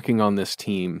there, working on this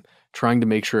team, trying to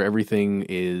make sure everything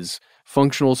is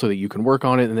functional so that you can work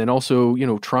on it, and then also,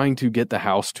 trying to get the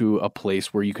house to a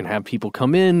place where you can have people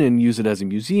come in and use it as a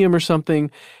museum or something,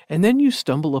 and then you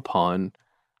stumble upon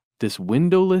this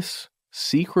windowless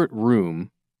secret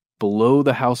room below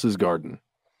the house's garden.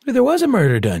 There was a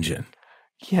murder dungeon.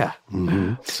 Yeah.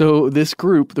 Mm-hmm. So this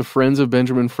group, the Friends of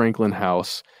Benjamin Franklin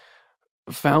House,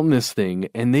 found this thing,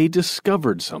 and they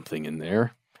discovered something in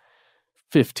there.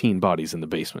 15 bodies in the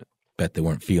basement. Bet they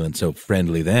weren't feeling so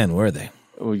friendly then, were they?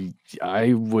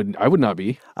 I would not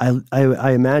be.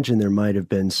 I imagine there might have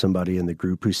been somebody in the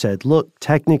group who said, look,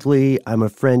 technically, I'm a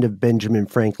friend of Benjamin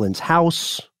Franklin's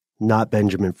house, not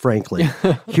Benjamin Franklin.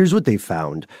 Here's what they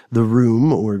found. The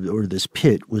room, or this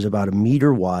pit, was about 1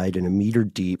 meter wide and 1 meter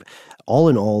deep. All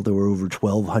in all, there were over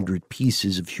 1,200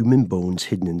 pieces of human bones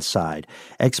hidden inside.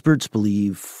 Experts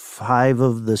believe 5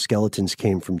 of the skeletons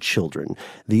came from children.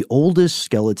 The oldest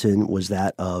skeleton was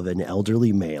that of an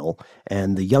elderly male,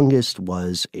 and the youngest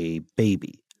was a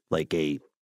baby, like a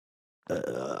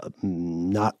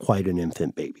not quite an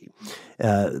infant baby.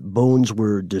 Bones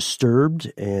were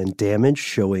disturbed and damaged,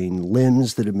 showing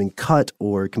limbs that had been cut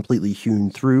or completely hewn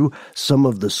through. Some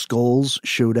of the skulls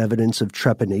showed evidence of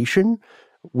trepanation,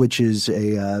 which is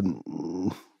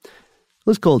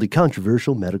let's call it a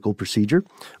controversial medical procedure,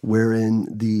 wherein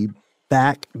the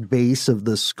back base of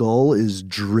the skull is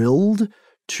drilled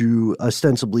to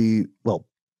ostensibly,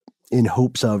 in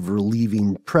hopes of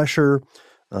relieving pressure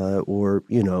or,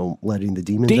 letting the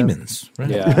demons out.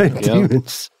 Right? Yeah.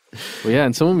 Demons. Well, yeah,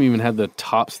 and some of them even had the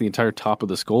entire top of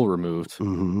the skull removed.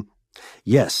 Mm-hmm.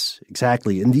 Yes,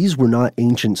 exactly. And these were not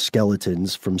ancient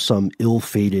skeletons from some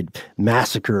ill-fated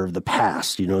massacre of the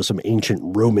past, some ancient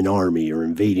Roman army or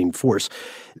invading force.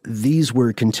 These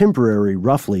were contemporary,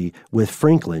 roughly, with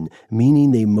Franklin,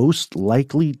 meaning they most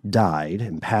likely died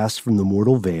and passed from the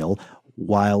mortal veil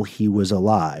while he was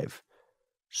alive.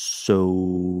 So...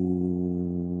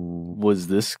 Was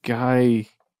this guy,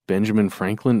 Benjamin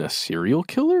Franklin, a serial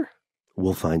killer?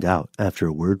 We'll find out after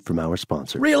a word from our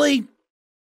sponsor. Really?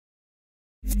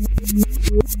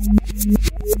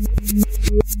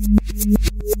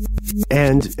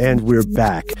 And we're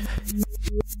back.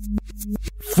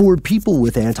 For people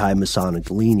with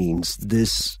anti-Masonic leanings,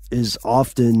 this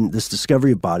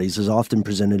discovery of bodies is often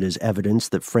presented as evidence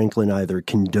that Franklin either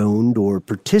condoned or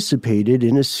participated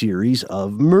in a series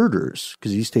of murders,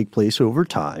 because these take place over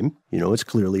time. It's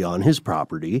clearly on his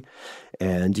property.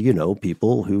 And,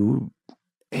 people who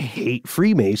hate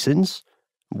Freemasons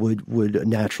would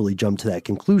naturally jump to that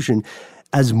conclusion.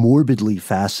 As morbidly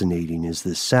fascinating as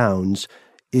this sounds,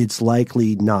 it's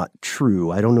likely not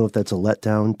true. I don't know if that's a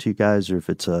letdown to you guys or if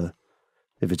it's a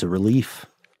relief.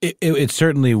 It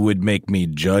certainly would make me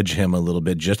judge him a little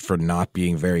bit just for not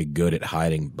being very good at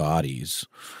hiding bodies.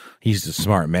 He's a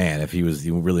smart man. If he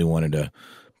really wanted to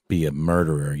be a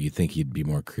murderer, you'd think he'd be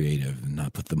more creative and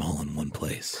not put them all in one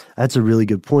place. That's a really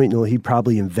good point. No, he'd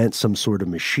probably invent some sort of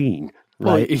machine.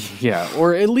 Right. Well, yeah,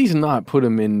 or at least not put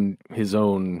him in his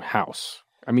own house.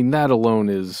 I mean, that alone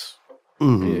is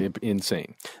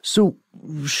insane. So,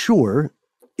 sure,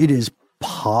 it is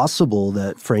possible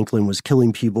that Franklin was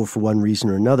killing people for one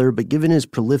reason or another, but given his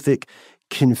prolific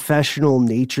confessional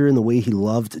nature and the way he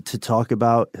loved to talk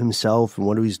about himself and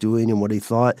what he was doing and what he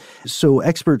thought, so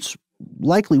experts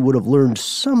likely would have learned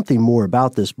something more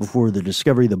about this before the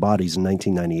discovery of the bodies in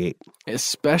 1998.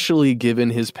 Especially given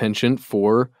his penchant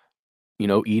for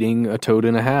eating a toad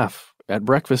and a half at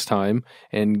breakfast time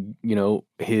and,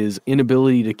 his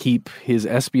inability to keep his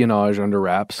espionage under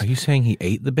wraps. Are you saying he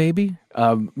ate the baby?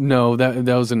 No, that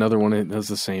was another one. That was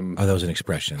the same. Oh, that was an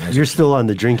expression. You're still on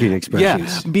the drinking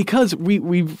expressions. Yeah, because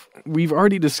we've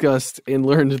already discussed and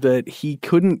learned that he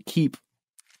couldn't keep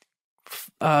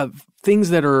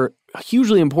things that are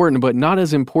hugely important, but not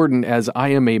as important as I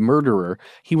am a murderer.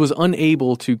 He was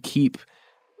unable to keep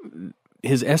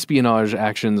his espionage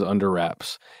actions under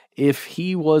wraps. If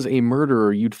he was a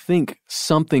murderer, you'd think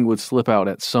something would slip out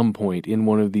at some point in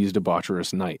one of these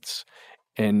debaucherous nights.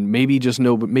 And maybe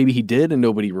maybe he did and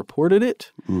nobody reported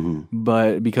it,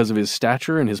 but because of his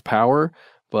stature and his power,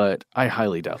 but I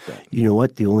highly doubt that. You know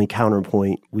what? The only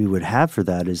counterpoint we would have for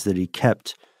that is that he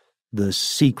kept the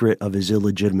secret of his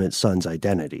illegitimate son's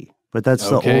identity. But that's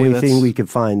the only thing we could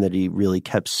find that he really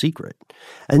kept secret.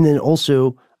 And then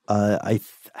also, I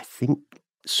think,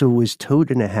 so was toad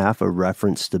and a half a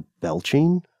reference to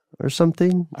belching or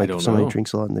something? I don't know. Somebody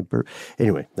drinks a lot and they burp.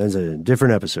 Anyway, that's a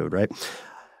different episode, right?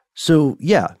 So,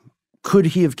 yeah, could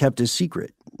he have kept his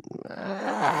secret?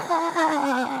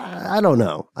 I don't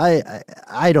know.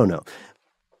 I don't know.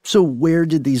 So where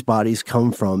did these bodies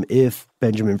come from if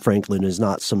Benjamin Franklin is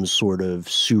not some sort of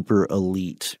super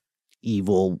elite,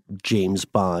 evil James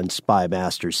Bond spy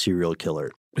master serial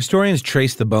killer? Historians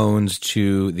trace the bones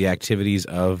to the activities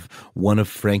of one of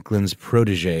Franklin's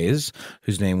protégés,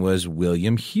 whose name was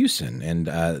William Hewson. And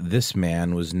this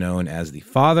man was known as the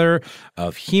father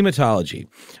of hematology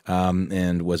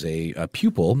and was a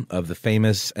pupil of the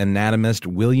famous anatomist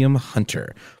William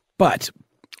Hunter. But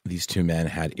these two men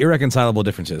had irreconcilable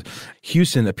differences.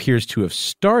 Hewson appears to have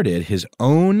started his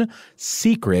own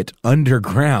secret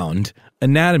underground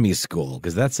anatomy school,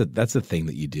 because that's a thing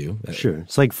that you do. Sure.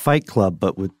 It's like Fight Club,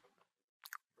 but with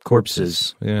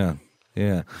corpses. Yeah.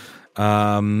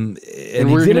 And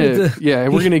we're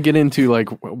gonna get into like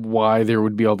why there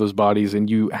would be all those bodies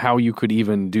and how you could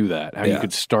even do that, how you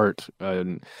could start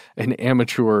an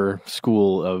amateur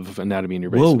school of anatomy in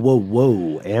your basement.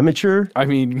 Whoa, amateur? I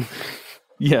mean,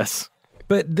 yes.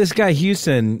 But this guy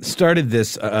Hewson started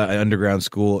this underground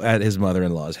school at his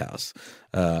mother-in-law's house,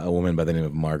 a woman by the name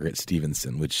of Margaret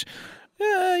Stevenson, which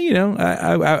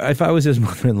if I was his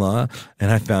mother-in-law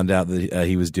and I found out that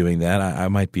he was doing that, I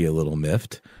might be a little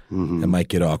miffed. Mm-hmm. It might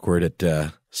get awkward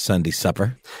at Sunday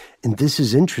supper. And this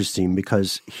is interesting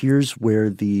because here's where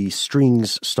the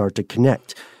strings start to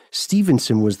connect.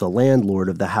 Stevenson was the landlord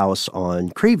of the house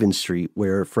on Craven Street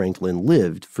where Franklin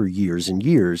lived for years and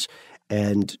years.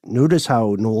 And notice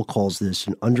how Noel calls this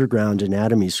an underground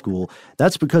anatomy school.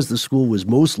 That's because the school was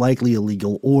most likely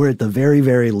illegal, or at the very,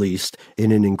 very least,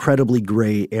 in an incredibly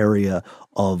gray area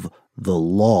of the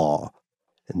law.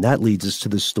 And that leads us to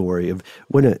the story of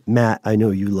Matt, I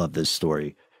know you love this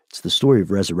story. It's the story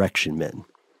of resurrection men.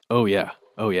 Oh, yeah.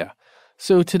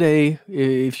 So today,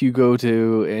 if you go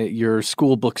to your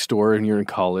school bookstore and you're in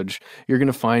college, you're going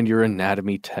to find your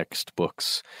anatomy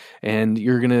textbooks, and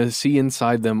you're going to see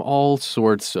inside them all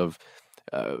sorts of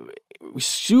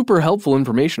super helpful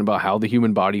information about how the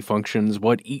human body functions,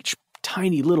 what each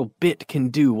tiny little bit can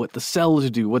do, what the cells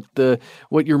do,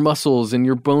 what your muscles and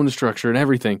your bone structure and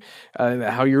everything,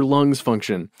 how your lungs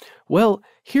function. Well,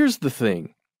 here's the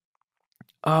thing.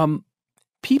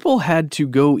 People had to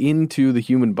go into the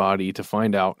human body to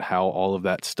find out how all of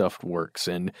that stuff works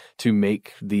and to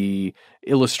make the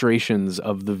illustrations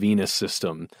of the venous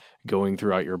system going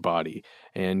throughout your body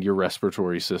and your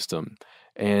respiratory system.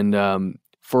 And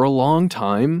for a long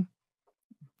time,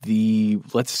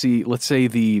 let's say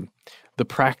the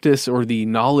practice or the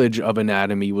knowledge of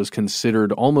anatomy was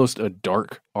considered almost a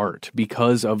dark art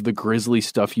because of the grisly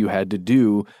stuff you had to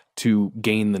do to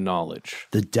gain the knowledge.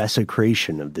 The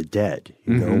desecration of the dead,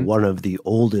 one of the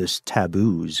oldest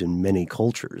taboos in many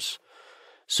cultures.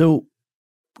 So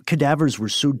cadavers were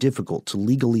so difficult to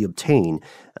legally obtain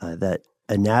that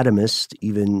anatomists,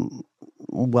 even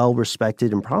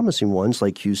well-respected and promising ones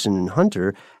like Hewson and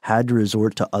Hunter, had to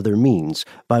resort to other means,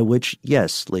 by which,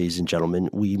 yes, ladies and gentlemen,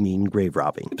 we mean grave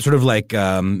robbing. Sort of like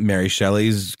Mary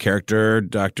Shelley's character,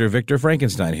 Dr. Victor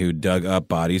Frankenstein, who dug up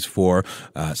bodies for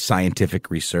scientific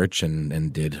research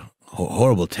and did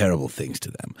horrible, terrible things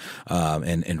to them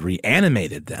and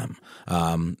reanimated them.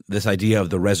 This idea of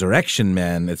the resurrection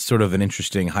men, it's sort of an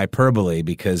interesting hyperbole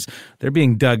because they're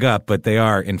being dug up, but they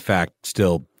are, in fact,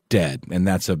 still dead. And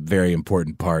that's a very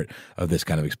important part of this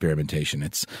kind of experimentation.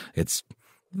 It's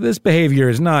this behavior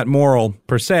is not moral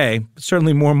per se, but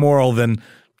certainly more moral than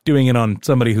doing it on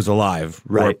somebody who's alive,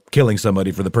 right? Or killing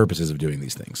somebody for the purposes of doing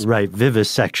these things. Right,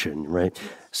 vivisection, right?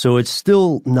 So it's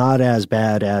still not as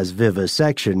bad as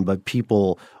vivisection, but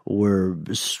people were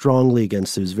strongly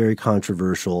against it. It was very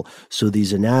controversial. So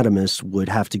these anatomists would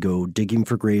have to go digging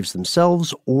for graves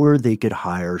themselves, or they could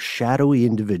hire shadowy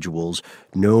individuals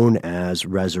known as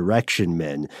resurrection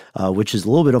men, which is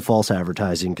a little bit of false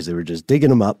advertising because they were just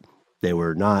digging them up. They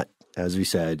were not, as we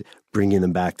said, bringing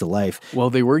them back to life. Well,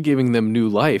 they were giving them new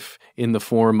life in the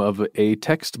form of a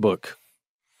textbook.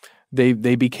 They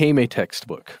became a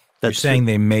textbook. You're saying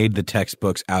they made the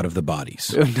textbooks out of the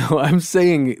bodies. No, I'm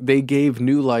saying they gave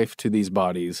new life to these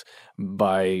bodies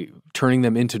by turning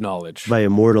them into knowledge. By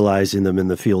immortalizing them in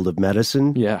the field of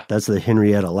medicine? Yeah. That's the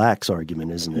Henrietta Lacks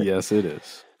argument, isn't it? Yes, it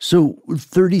is. So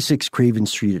 36 Craven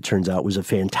Street, it turns out, was a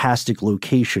fantastic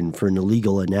location for an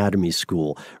illegal anatomy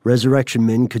school. Resurrection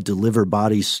men could deliver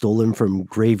bodies stolen from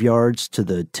graveyards to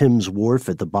the Thames Wharf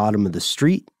at the bottom of the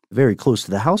street, very close to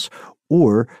the house,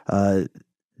 or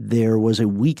there was a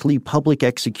weekly public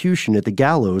execution at the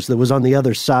gallows that was on the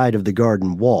other side of the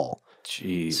garden wall.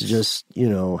 Jeez. So just,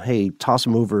 hey, toss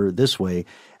them over this way.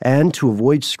 And to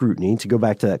avoid scrutiny, to go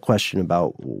back to that question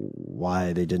about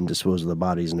why they didn't dispose of the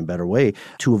bodies in a better way,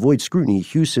 to avoid scrutiny,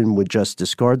 Hewson would just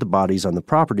discard the bodies on the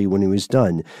property when he was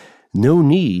done. No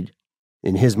need,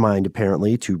 in his mind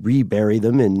apparently, to rebury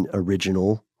them in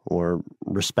original or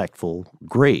respectful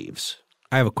graves.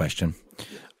 I have a question.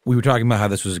 We were talking about how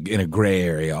this was in a gray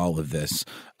area, all of this,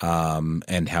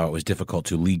 and how it was difficult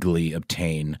to legally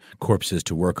obtain corpses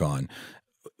to work on.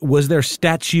 Was there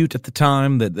statute at the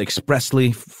time that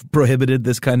expressly prohibited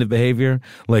this kind of behavior?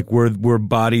 Like, were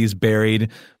bodies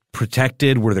buried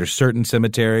protected? Were there certain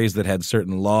cemeteries that had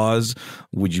certain laws?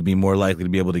 Would you be more likely to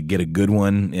be able to get a good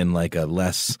one in like a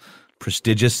less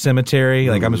prestigious cemetery?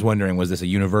 Like, I'm just wondering, was this a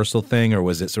universal thing or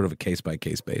was it sort of a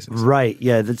case-by-case basis? Right.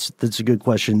 Yeah, that's a good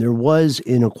question. There was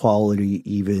inequality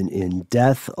even in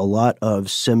death. A lot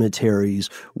of cemeteries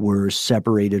were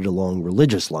separated along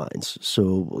religious lines.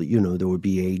 So, there would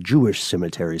be a Jewish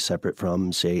cemetery separate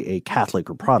from, say, a Catholic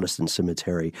or Protestant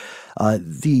cemetery. One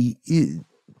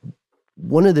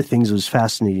of the things that was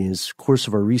fascinating is, of course,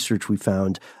 of our research, we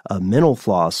found a mental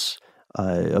floss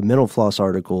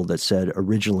article that said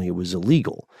originally it was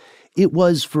illegal. It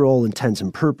was, for all intents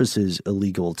and purposes,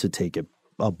 illegal to take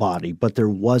a body, but there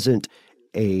wasn't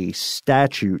a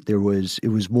statute. It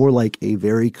was more like a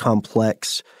very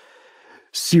complex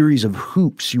series of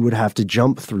hoops you would have to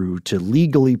jump through to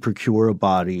legally procure a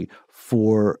body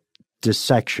for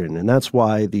dissection. And that's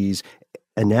why these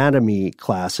anatomy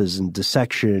classes and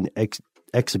dissection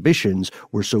exhibitions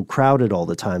were so crowded all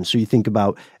the time. So you think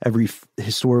about every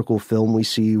historical film we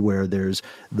see where there's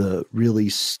the really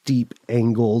steep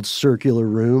angled circular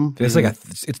room. It's like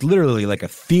it's literally like a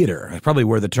theater. That's probably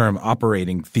where the term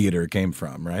operating theater came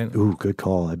from, right? Ooh, good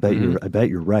call. I bet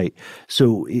you're right.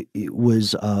 So it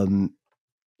was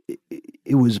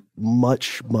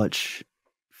much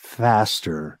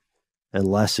faster and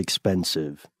less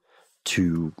expensive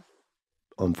to,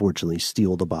 unfortunately,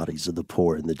 steal the bodies of the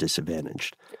poor and the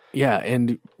disadvantaged. Yeah,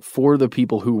 and for the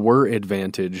people who were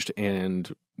advantaged and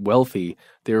wealthy,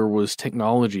 there was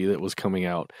technology that was coming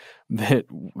out that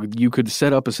you could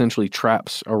set up essentially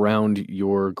traps around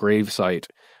your gravesite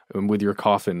with your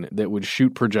coffin that would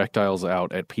shoot projectiles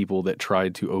out at people that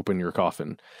tried to open your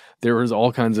coffin. There was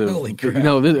all kinds of holy crap.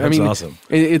 That's awesome.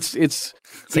 It's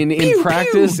in pew,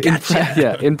 practice. pew,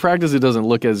 gotcha. In practice, it doesn't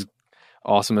look as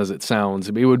awesome as it sounds.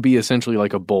 It would be essentially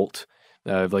like a bolt,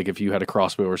 like if you had a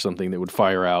crossbow or something that would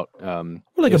fire out.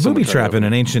 Like a booby trap in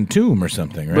an ancient tomb or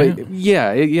something, right? But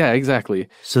yeah, exactly.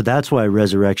 So that's why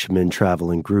resurrection men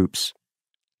travel in groups.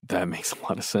 That makes a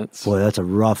lot of sense. Boy, that's a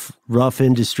rough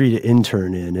industry to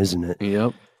intern in, isn't it?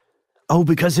 Yep. Oh,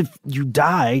 because if you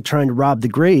die trying to rob the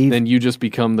grave, then you just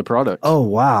become the product. Oh,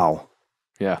 wow.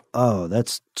 Yeah. Oh,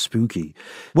 that's spooky.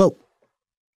 Well,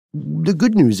 the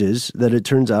good news is that it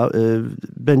turns out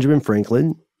Benjamin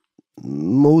Franklin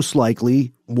most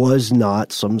likely was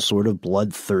not some sort of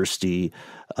bloodthirsty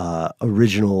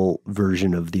original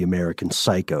version of the American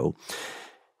Psycho.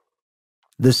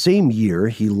 The same year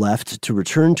he left to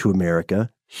return to America,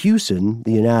 Hewson,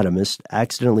 the anatomist,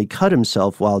 accidentally cut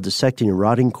himself while dissecting a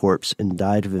rotting corpse and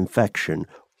died of infection.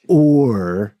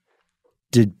 Or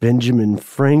did Benjamin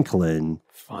Franklin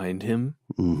find him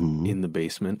in the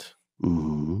basement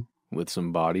with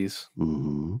some bodies?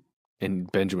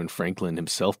 And Benjamin Franklin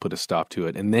himself put a stop to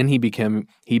it. And then he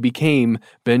became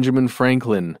Benjamin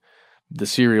Franklin, the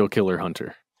serial killer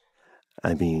hunter.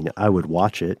 I mean, I would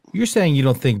watch it. You're saying you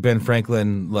don't think Ben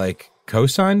Franklin,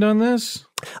 co-signed on this?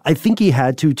 I think he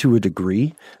had to a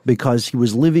degree because he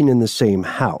was living in the same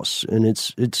house. And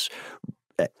it's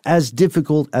as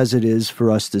difficult as it is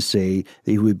for us to say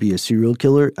that he would be a serial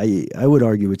killer. I would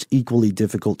argue it's equally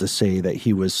difficult to say that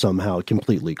he was somehow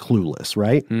completely clueless,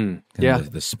 right? Yeah.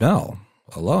 The smell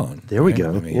alone. There we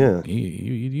go. I mean, yeah.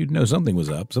 You'd know something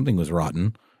was up. Something was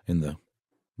rotten in the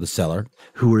cellar.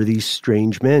 Who are these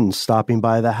strange men stopping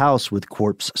by the house with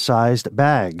corpse-sized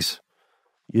bags?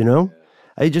 You know?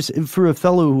 For a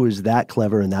fellow who is that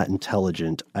clever and that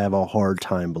intelligent, I have a hard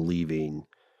time believing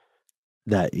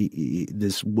that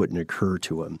this wouldn't occur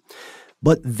to him.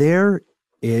 But there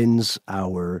ends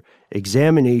our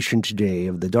examination today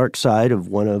of the dark side of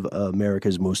one of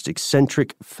America's most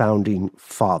eccentric founding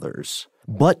fathers.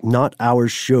 But not our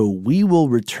show. We will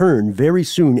return very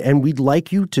soon, and we'd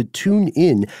like you to tune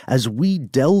in as we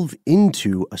delve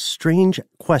into a strange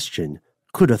question.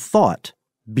 Could a thought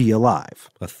be alive?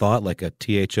 A thought, like a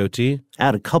THOT?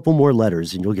 Add a couple more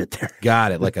letters and you'll get there.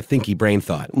 Got it, like a thinky brain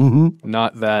thought.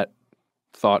 Not that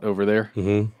thought over there.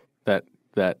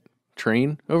 That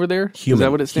train over there? Human. Is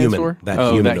that what it stands Human. for?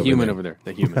 That human over there.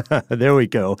 That human. There we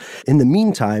go. In the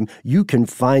meantime, you can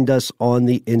find us on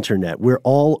the internet. We're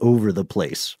all over the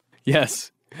place.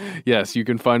 Yes. Yes, you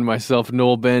can find myself,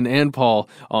 Noel, Ben, and Paul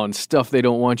on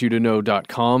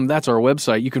stufftheydon'twantyoutoKnow.com. That's our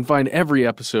website. You can find every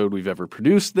episode we've ever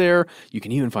produced there. You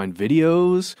can even find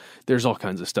videos. There's all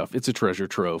kinds of stuff. It's a treasure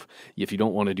trove. If you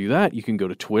don't want to do that, you can go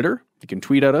to Twitter. You can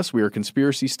tweet at us. We are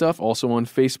Conspiracy Stuff. Also on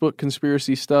Facebook,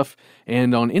 Conspiracy Stuff.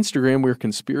 And on Instagram, we're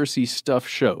Conspiracy Stuff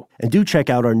Show. And do check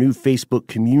out our new Facebook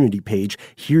community page.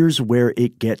 Here's where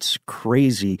it gets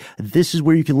crazy. This is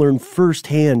where you can learn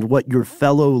firsthand what your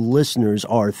fellow listeners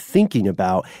are thinking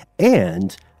about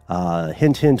and,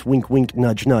 hint, hint, wink, wink,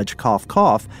 nudge, nudge, cough,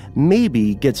 cough,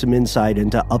 maybe get some insight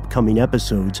into upcoming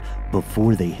episodes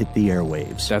before they hit the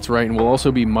airwaves. That's right, and we'll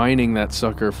also be mining that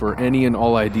sucker for any and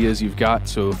all ideas you've got,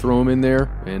 so throw them in there,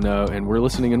 and we're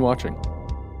listening and watching.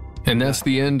 And that's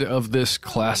the end of this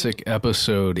classic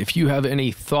episode. If you have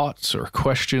any thoughts or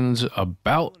questions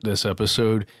about this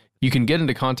episode, you can get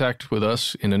into contact with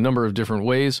us in a number of different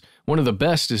ways. One of the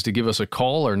best is to give us a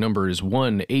call. Our number is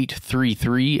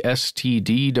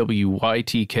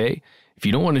 1-833-STDWYTK. If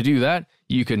you don't want to do that,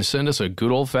 you can send us a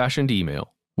good old-fashioned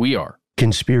email. We are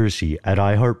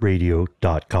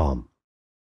conspiracy@iHeartRadio.com.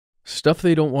 Stuff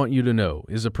They Don't Want You to Know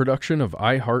is a production of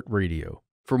iHeartRadio.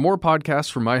 For more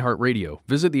podcasts from iHeartRadio,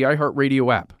 visit the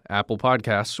iHeartRadio app, Apple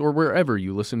Podcasts, or wherever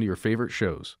you listen to your favorite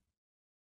shows.